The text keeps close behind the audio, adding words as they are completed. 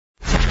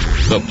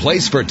the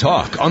place for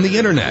talk on the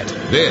internet.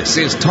 This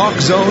is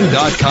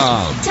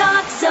TalkZone.com.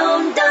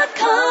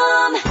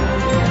 TalkZone.com.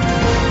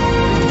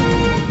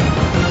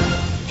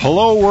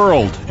 Hello,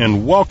 world,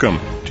 and welcome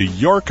to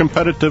Your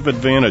Competitive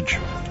Advantage,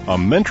 a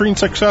Mentoring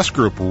Success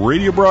Group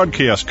radio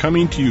broadcast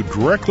coming to you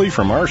directly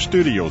from our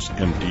studios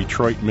in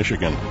Detroit,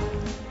 Michigan.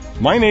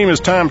 My name is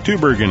Tom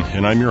Tubergen,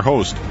 and I'm your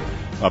host.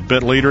 A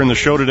bit later in the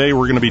show today,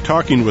 we're going to be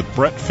talking with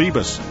Brett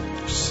Phoebus,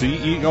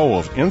 CEO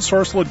of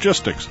InSource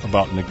Logistics,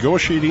 about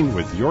negotiating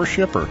with your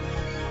shipper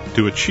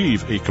to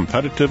achieve a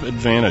competitive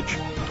advantage.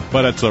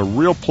 But it's a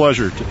real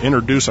pleasure to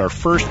introduce our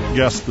first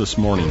guest this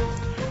morning.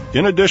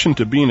 In addition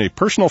to being a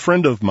personal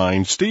friend of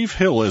mine, Steve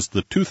Hill is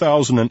the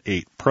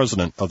 2008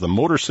 president of the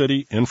Motor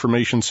City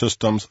Information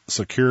Systems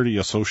Security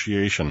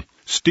Association.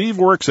 Steve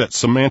works at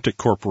Symantec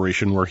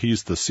Corporation, where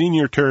he's the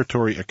senior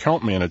territory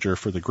account manager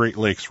for the Great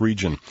Lakes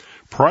region.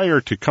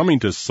 Prior to coming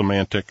to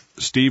Symantec,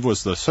 Steve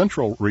was the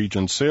Central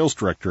Region Sales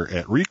Director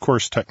at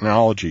Recourse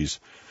Technologies.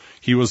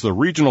 He was the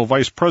Regional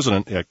Vice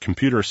President at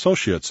Computer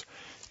Associates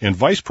and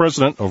Vice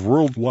President of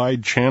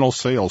Worldwide Channel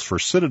Sales for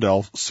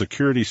Citadel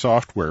Security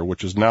Software,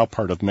 which is now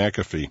part of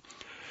McAfee.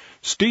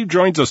 Steve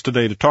joins us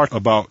today to talk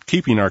about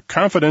keeping our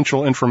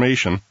confidential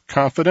information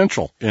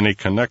confidential in a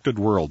connected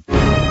world.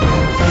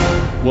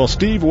 Well,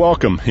 Steve,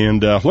 welcome,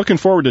 and looking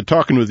forward to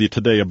talking with you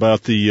today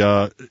about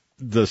the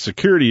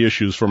security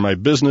issues for my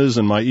business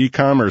and my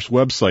e-commerce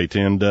website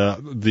and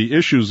the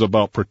issues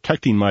about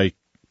protecting my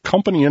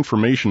company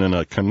information in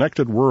a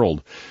connected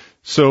world.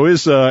 So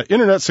is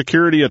internet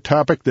security a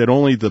topic that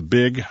only the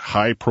big,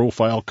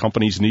 high-profile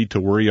companies need to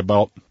worry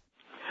about?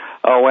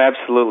 Oh,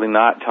 absolutely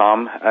not,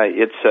 Tom.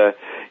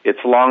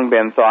 It's long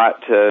been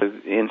thought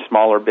in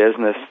smaller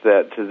business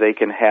that they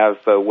can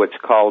have what's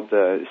called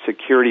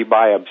security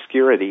by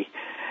obscurity,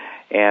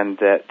 and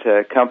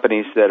that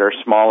companies that are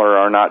smaller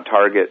are not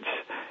targets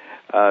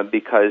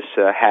because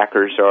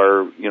hackers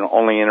are,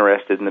 only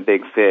interested in the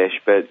big fish.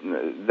 But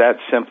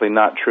that's simply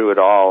not true at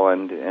all,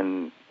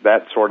 and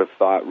that sort of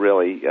thought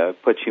really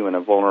puts you in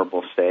a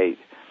vulnerable state.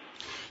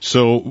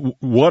 So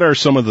what are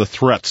some of the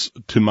threats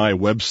to my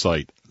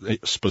website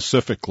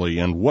specifically,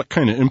 and what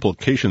kind of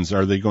implications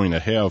are they going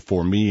to have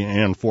for me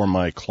and for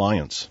my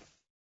clients?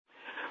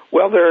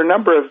 Well, there are a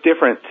number of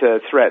different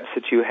threats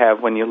that you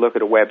have when you look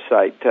at a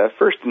website.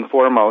 First and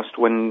foremost,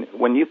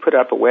 when you put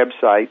up a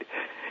website,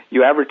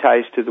 you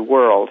advertise to the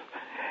world.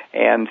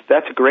 And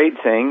that's a great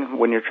thing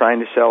when you're trying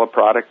to sell a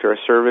product or a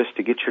service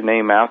to get your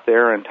name out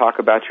there and talk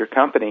about your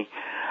company.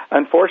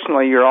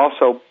 Unfortunately, you're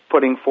also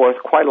putting forth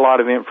quite a lot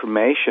of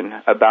information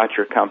about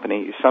your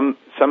company. Some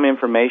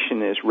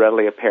information is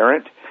readily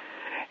apparent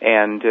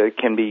and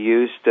can be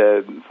used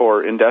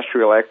for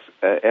industrial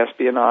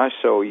espionage,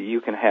 so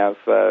you can have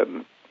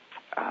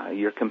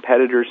your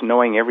competitors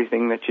knowing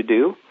everything that you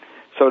do,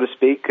 so to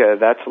speak.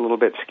 That's a little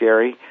bit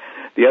scary.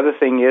 The other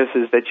thing is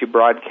that you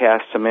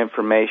broadcast some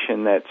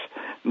information that's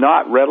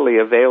not readily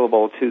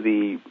available to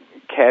the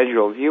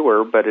casual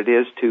viewer, but it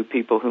is to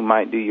people who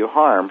might do you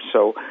harm.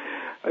 So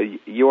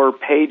your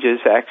pages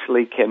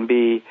actually can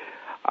be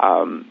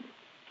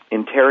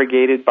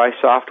interrogated by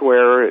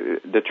software,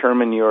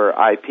 determine your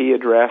IP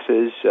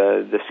addresses,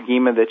 the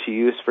schema that you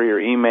use for your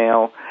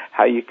email,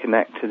 how you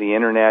connect to the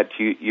internet.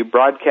 You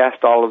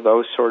broadcast all of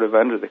those sort of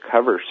under the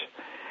covers.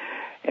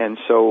 And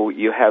so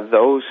you have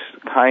those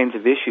kinds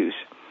of issues.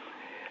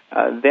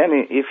 Then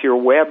if your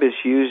web is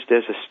used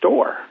as a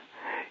store,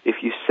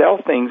 if you sell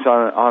things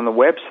on the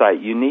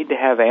website, you need to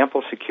have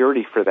ample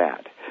security for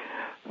that.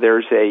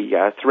 There's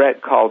a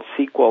threat called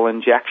SQL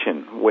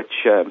injection, which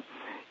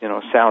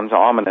sounds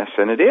ominous,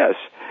 and it is.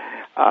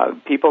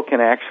 People can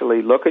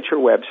actually look at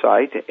your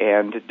website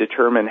and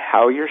determine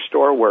how your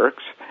store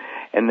works,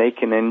 and they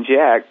can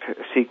inject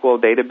SQL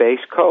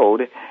database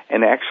code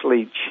and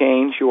actually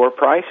change your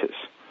prices.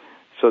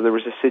 So there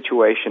was a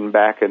situation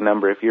back a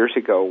number of years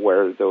ago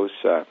where those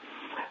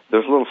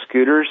little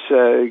scooters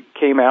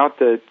came out,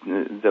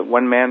 the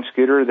one-man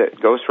scooter that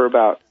goes for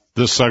about...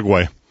 The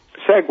Segway.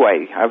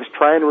 I was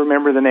trying to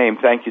remember the name.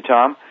 Thank you,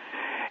 Tom.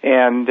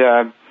 And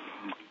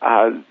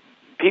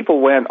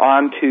people went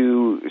on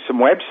to some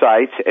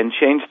websites and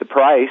changed the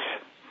price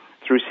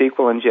through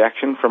SQL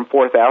injection from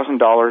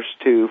 $4,000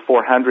 to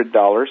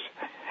 $400,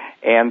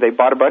 and they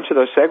bought a bunch of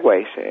those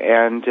Segways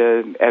and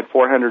at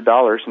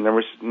 $400, and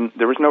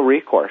there was no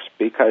recourse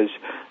because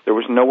there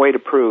was no way to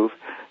prove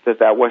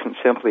that wasn't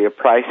simply a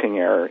pricing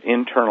error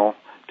internal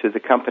to the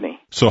company.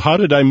 So how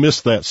did I miss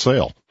that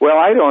sale? Well,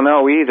 I don't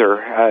know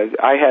either.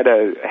 I had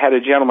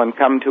a gentleman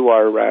come to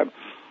our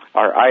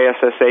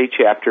ISSA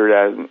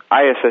chapter.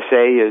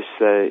 ISSA is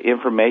the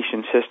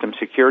Information System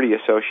Security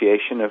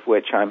Association, of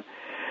which I'm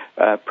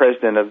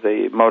president of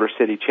the Motor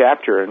City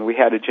chapter, and we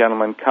had a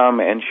gentleman come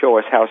and show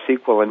us how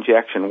SQL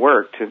injection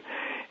worked,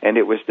 and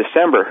it was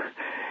December,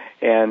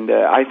 and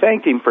I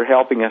thanked him for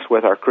helping us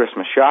with our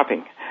Christmas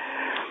shopping.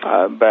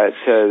 But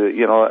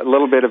a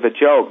little bit of a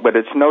joke, but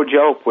it's no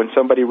joke when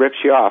somebody rips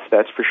you off,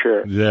 that's for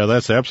sure. Yeah,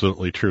 that's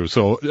absolutely true.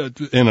 So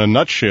in a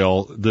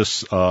nutshell,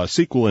 this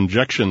SQL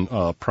injection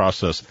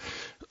process,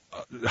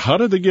 how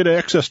did they get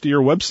access to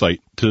your website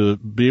to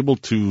be able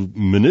to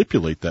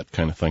manipulate that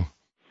kind of thing?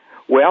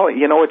 Well,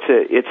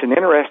 it's an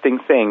interesting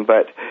thing,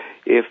 but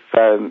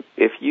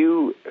if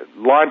you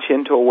launch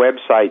into a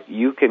website,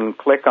 you can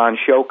click on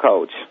show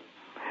codes,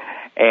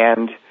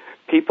 and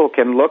people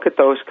can look at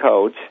those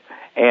codes,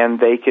 and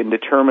they can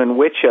determine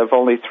which of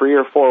only 3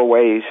 or 4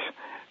 ways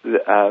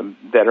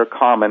that are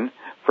common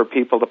for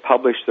people to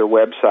publish their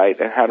website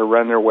and how to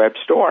run their web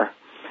store.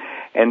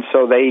 And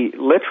so they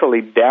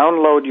literally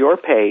download your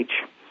page,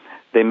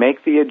 they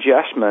make the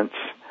adjustments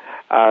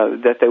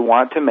that they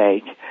want to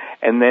make,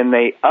 and then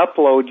they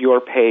upload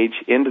your page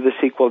into the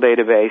SQL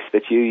database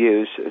that you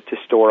use to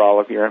store all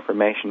of your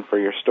information for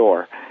your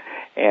store.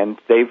 And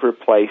they've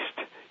replaced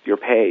your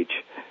page.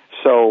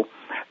 So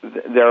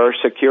there are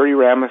security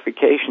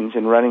ramifications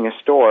in running a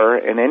store,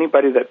 and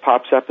anybody that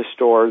pops up a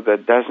store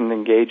that doesn't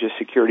engage a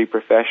security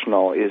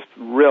professional is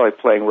really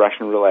playing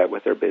Russian roulette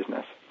with their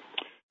business.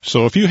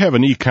 So if you have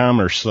an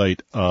e-commerce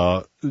site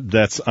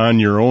that's on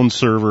your own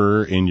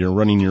server and you're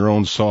running your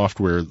own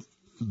software,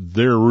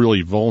 they're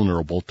really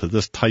vulnerable to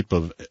this type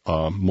of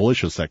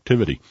malicious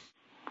activity.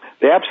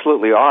 They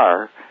absolutely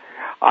are.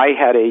 I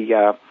had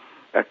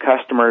a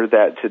customer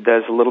that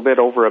does a little bit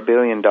over $1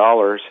 billion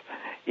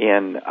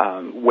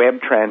in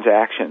web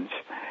transactions,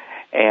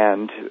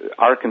 and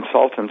our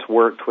consultants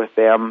worked with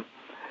them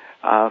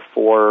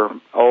for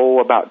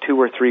about 2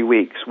 or 3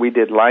 weeks. We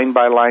did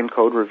line-by-line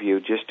code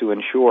review just to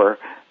ensure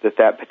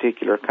that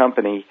particular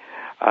company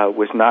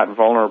was not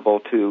vulnerable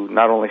to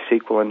not only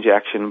SQL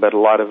injection but a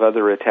lot of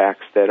other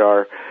attacks that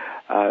are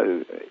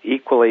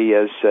equally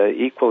as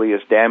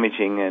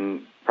damaging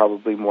and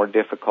probably more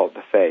difficult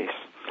to face.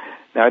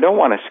 Now, I don't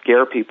want to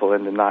scare people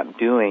into not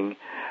doing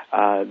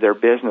their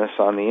business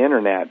on the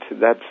internet.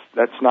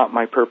 That's not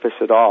my purpose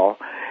at all.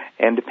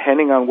 And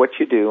depending on what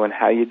you do and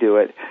how you do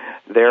it,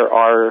 there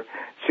are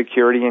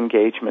security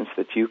engagements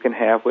that you can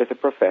have with a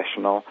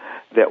professional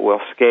that will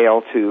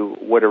scale to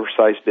whatever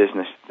size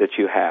business that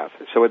you have.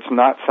 So it's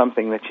not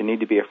something that you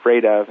need to be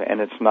afraid of, and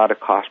it's not a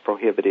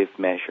cost-prohibitive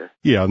measure.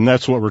 Yeah, and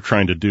that's what we're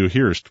trying to do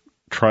here, is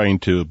trying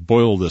to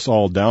boil this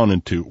all down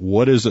into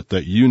what is it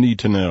that you need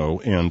to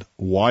know and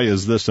why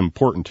is this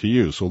important to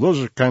you. So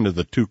those are kind of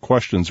the 2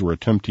 questions we're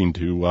attempting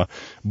to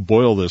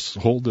boil this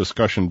whole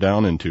discussion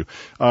down into.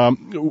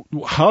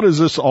 How does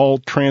this all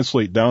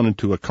translate down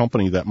into a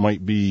company that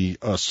might be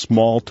a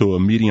small to a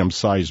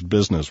medium-sized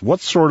business? What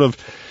sort of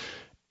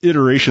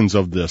iterations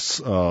of this,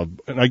 and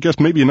I guess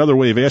maybe another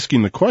way of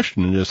asking the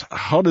question is,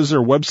 how does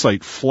their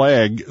website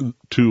flag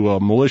to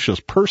a malicious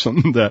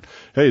person that,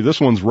 hey,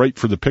 this one's ripe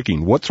for the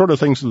picking? What sort of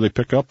things do they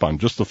pick up on?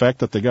 Just the fact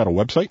that they got a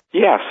website?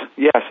 Yes,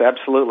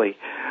 absolutely.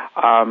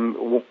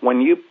 When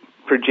you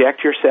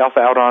project yourself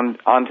out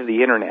onto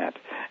the internet,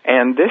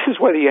 and this is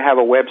whether you have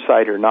a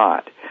website or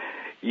not,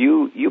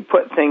 you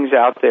put things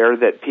out there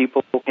that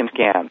people can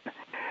scan.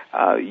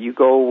 You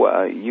go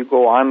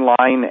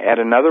online at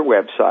another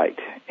website,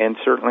 and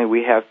certainly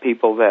we have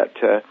people that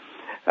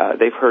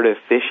they've heard of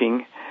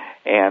phishing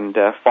and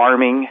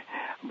farming,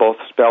 both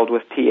spelled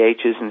with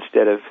THs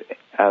instead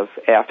of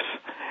Fs.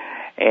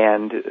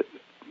 And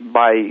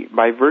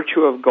by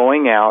virtue of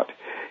going out,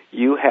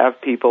 you have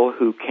people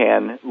who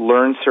can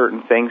learn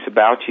certain things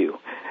about you,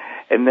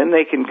 and then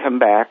they can come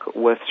back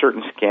with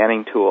certain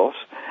scanning tools,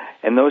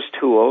 and those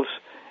tools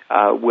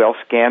will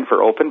scan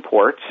for open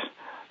ports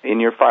in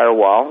your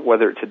firewall,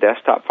 whether it's a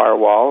desktop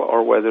firewall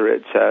or whether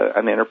it's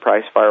an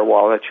enterprise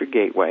firewall at your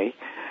gateway,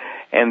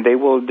 and they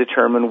will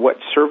determine what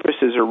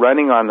services are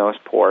running on those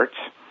ports,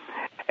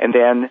 and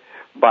then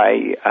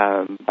by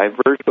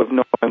virtue of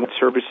knowing what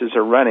services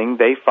are running,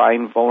 they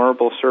find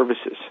vulnerable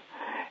services,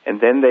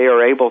 and then they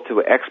are able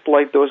to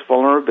exploit those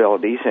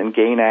vulnerabilities and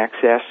gain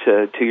access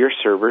to your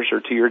servers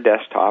or to your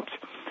desktops.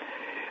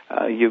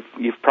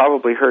 You've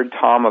probably heard,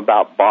 Tom,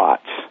 about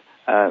bots.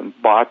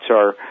 Bots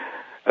are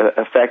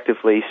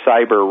effectively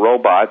cyber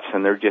robots,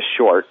 and they're just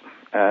short.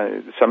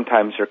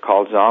 Sometimes they're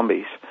called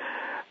zombies.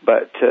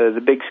 But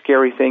the big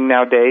scary thing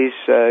nowadays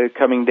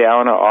coming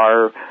down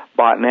are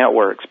bot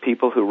networks,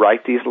 people who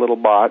write these little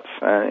bots,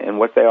 and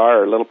what they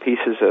are little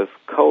pieces of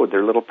code.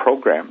 They're little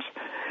programs.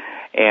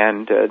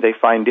 And they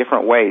find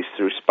different ways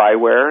through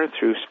spyware,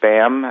 through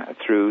spam,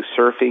 through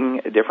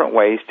surfing, different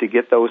ways to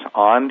get those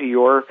onto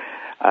your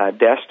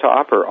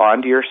desktop or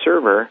onto your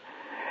server,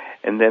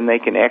 and then they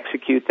can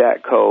execute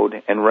that code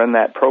and run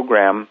that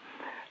program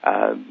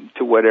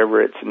to whatever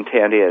its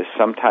intent is.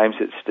 Sometimes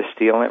it's to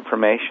steal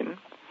information.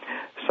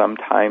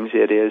 Sometimes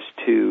it is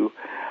to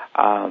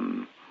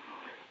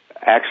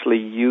actually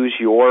use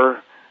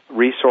your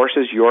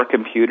resources, your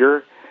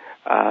computer,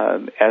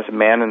 as a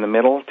man in the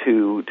middle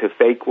to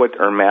fake what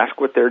or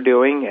mask what they're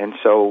doing, and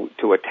so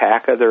to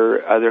attack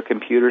other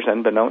computers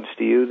unbeknownst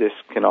to you. This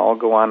can all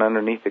go on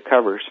underneath the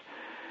covers.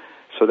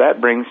 So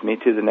that brings me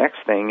to the next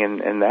thing,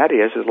 and that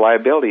is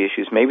liability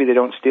issues. Maybe they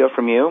don't steal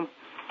from you,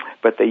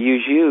 but they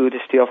use you to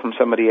steal from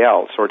somebody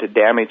else or to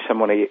damage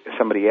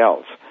somebody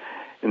else.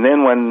 And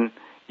then when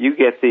you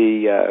get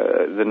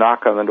the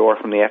knock on the door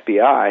from the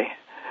FBI,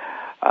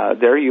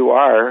 there you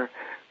are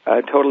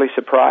totally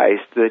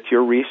surprised that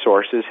your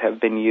resources have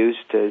been used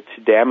to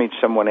damage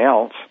someone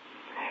else.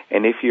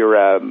 And if you're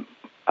a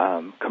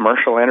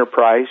commercial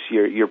enterprise,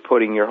 you're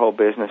putting your whole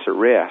business at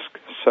risk.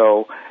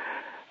 So,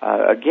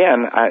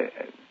 again,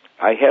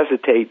 I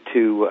hesitate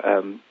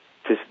to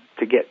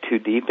get too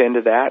deep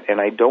into that,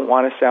 and I don't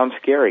want to sound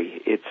scary.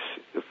 It's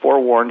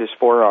forewarned is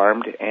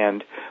forearmed,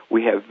 and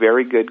we have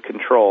very good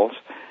controls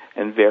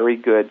and very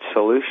good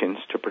solutions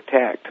to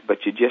protect,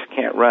 but you just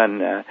can't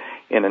run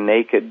in a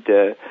naked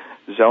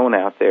zone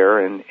out there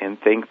and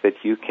think that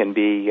you can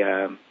be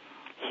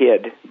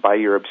hid by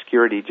your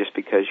obscurity just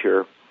because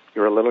you're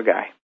a little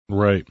guy.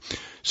 Right.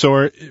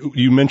 So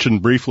you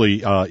mentioned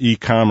briefly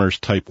e-commerce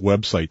type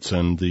websites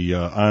and the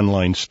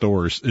online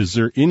stores. Is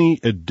there any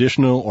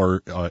additional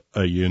or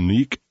a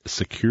unique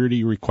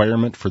security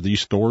requirement for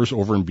these stores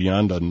over and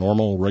beyond a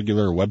normal,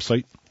 regular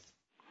website?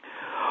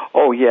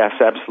 Oh, yes,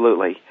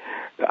 absolutely.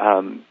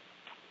 When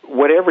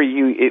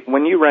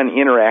you run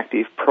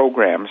interactive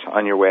programs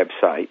on your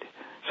website,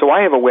 so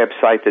I have a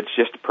website that's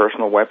just a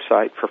personal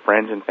website for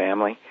friends and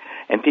family,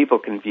 and people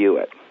can view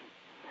it.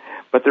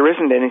 But there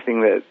isn't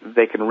anything that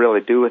they can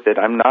really do with it.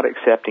 I'm not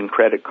accepting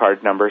credit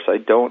card numbers. I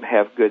don't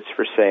have goods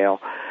for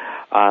sale.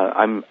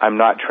 I'm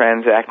not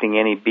transacting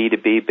any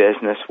B2B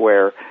business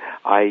where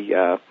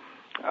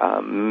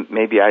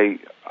maybe I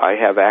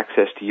have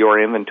access to your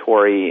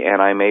inventory and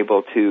I'm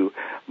able to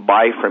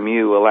buy from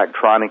you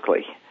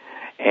electronically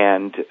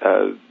and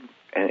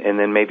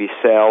then maybe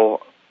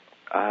sell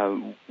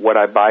what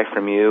I buy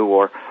from you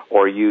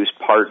or use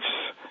parts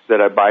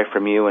that I buy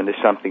from you into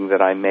something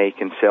that I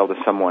make and sell to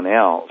someone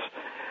else.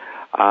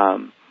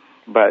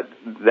 But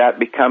that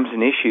becomes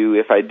an issue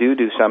if I do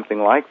something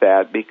like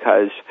that,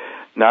 because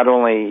not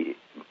only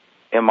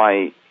am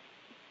I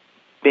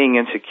being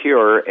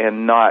insecure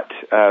and not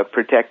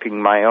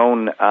protecting my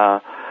own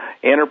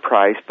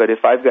enterprise, but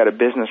if I've got a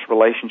business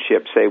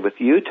relationship, say with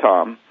you,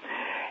 Tom,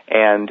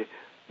 and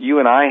you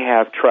and I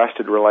have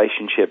trusted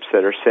relationships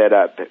that are set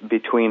up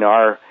between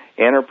our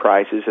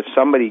enterprises, if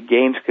somebody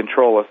gains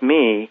control of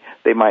me,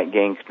 they might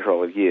gain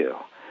control of you.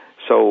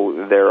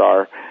 So there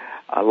are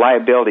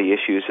liability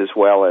issues as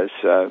well as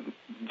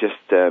just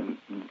the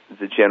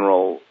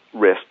general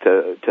risk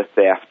to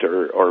theft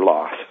or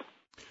loss.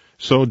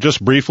 So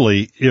just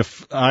briefly,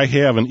 if I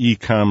have an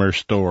e-commerce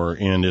store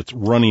and it's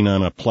running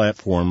on a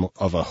platform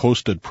of a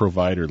hosted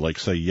provider, like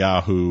say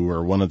Yahoo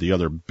or one of the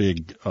other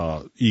big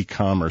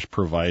e-commerce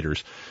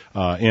providers,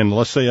 and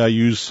let's say I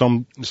use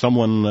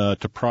someone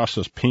to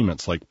process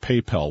payments like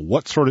PayPal,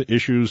 what sort of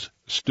issues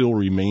still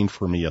remain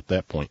for me at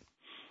that point?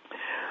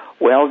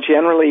 Well,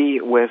 generally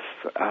with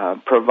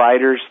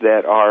providers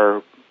that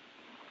are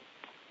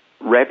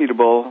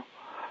reputable,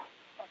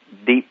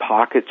 deep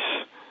pockets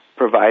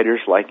providers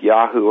like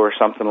Yahoo or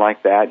something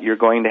like that, you're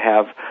going to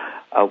have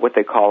what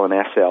they call an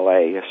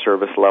SLA, a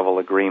service level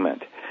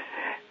agreement.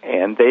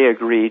 And they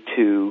agree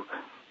to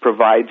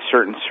provide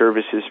certain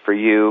services for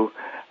you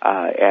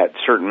at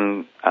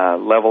certain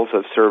levels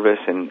of service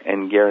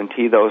and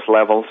guarantee those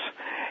levels,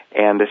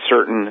 and a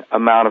certain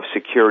amount of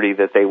security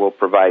that they will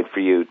provide for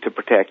you to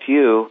protect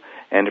you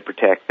and to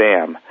protect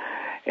them.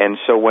 And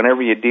so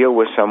whenever you deal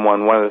with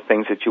someone, one of the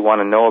things that you want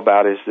to know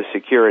about is the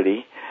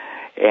security.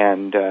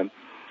 And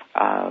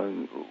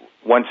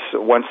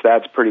once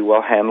that's pretty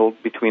well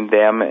handled between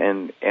them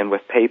and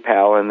with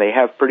PayPal, and they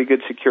have pretty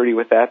good security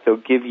with that, they'll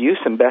give you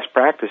some best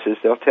practices.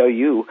 They'll tell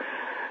you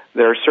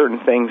there are certain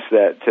things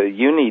that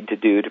you need to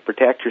do to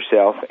protect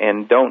yourself,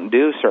 and don't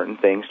do certain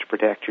things to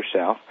protect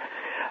yourself.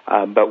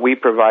 But we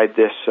provide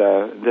this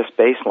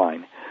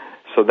baseline.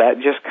 So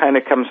that just kind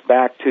of comes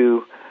back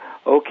to,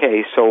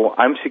 okay, so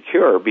I'm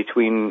secure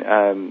between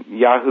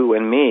Yahoo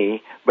and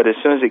me, but as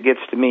soon as it gets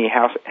to me,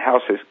 how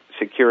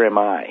secure am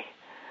I?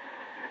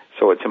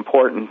 So it's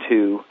important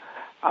to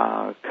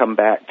come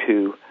back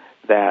to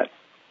that.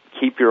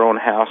 Keep your own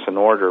house in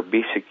order.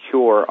 Be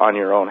secure on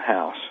your own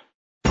house.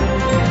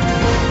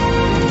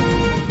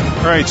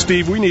 All right,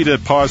 Steve, we need to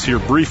pause here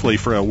briefly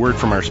for a word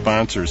from our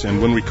sponsors.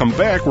 And when we come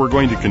back, we're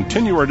going to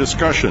continue our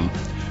discussion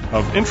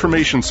of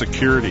information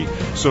security.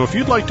 So if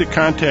you'd like to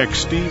contact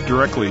Steve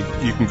directly,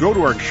 you can go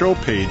to our show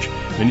page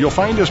and you'll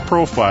find his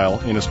profile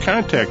and his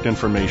contact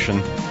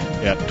information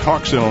at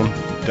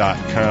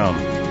TalkZone.com.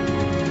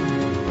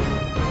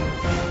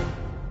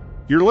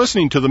 You're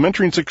listening to the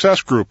Mentoring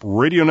Success Group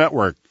Radio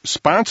Network,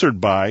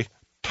 sponsored by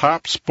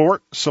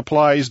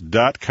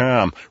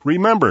TopSportSupplies.com.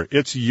 Remember,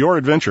 it's your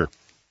adventure.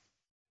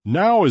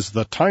 Now is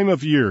the time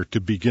of year to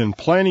begin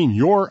planning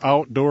your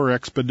outdoor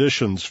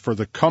expeditions for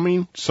the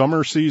coming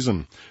summer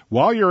season.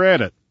 While you're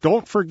at it,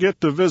 don't forget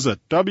to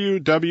visit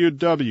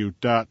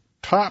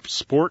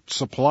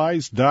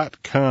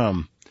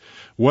www.topsportsupplies.com.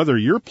 Whether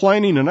you're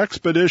planning an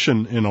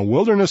expedition in a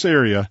wilderness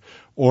area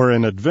or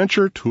an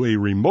adventure to a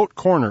remote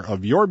corner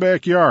of your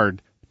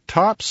backyard,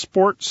 Top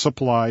Sport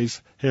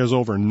Supplies has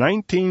over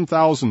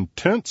 19,000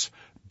 tents,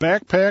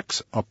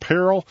 backpacks,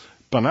 apparel,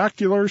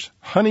 binoculars,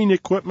 hunting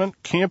equipment,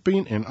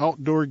 camping, and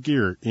outdoor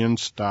gear in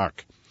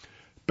stock.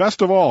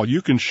 Best of all,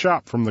 you can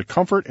shop from the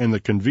comfort and the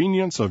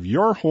convenience of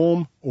your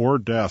home or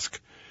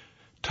desk.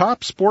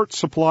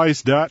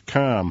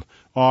 TopSportsSupplies.com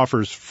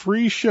offers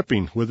free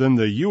shipping within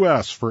the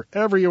U.S. for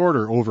every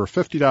order over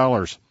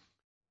 $50.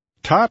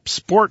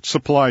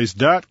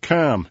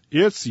 TopSportsSupplies.com.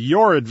 It's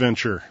your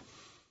adventure.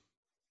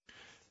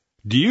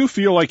 Do you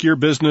feel like your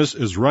business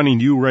is running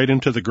you right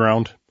into the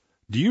ground?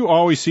 Do you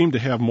always seem to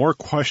have more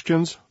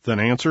questions than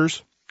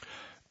answers?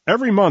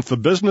 Every month, the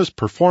Business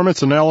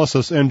Performance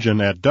Analysis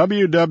Engine at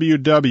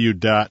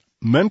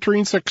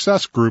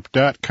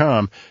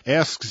www.mentoringsuccessgroup.com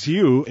asks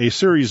you a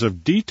series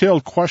of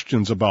detailed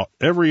questions about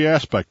every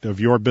aspect of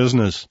your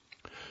business.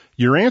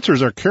 Your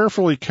answers are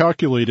carefully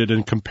calculated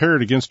and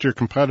compared against your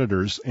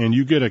competitors, and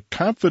you get a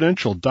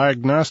confidential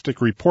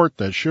diagnostic report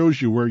that shows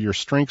you where your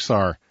strengths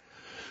are.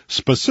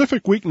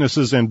 Specific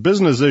weaknesses and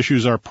business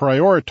issues are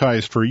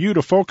prioritized for you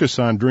to focus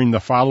on during the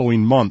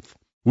following month.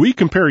 We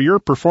compare your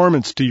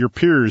performance to your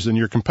peers and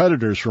your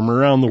competitors from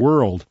around the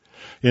world.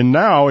 And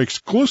now,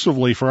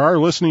 exclusively for our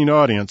listening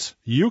audience,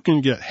 you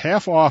can get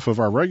half off of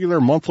our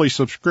regular monthly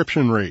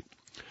subscription rate.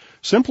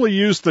 Simply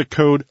use the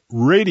code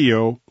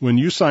RADIO when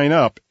you sign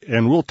up,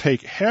 and we'll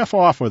take half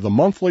off of the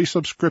monthly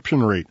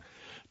subscription rate.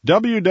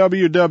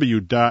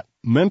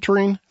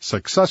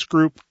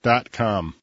 www.mentoringsuccessgroup.com.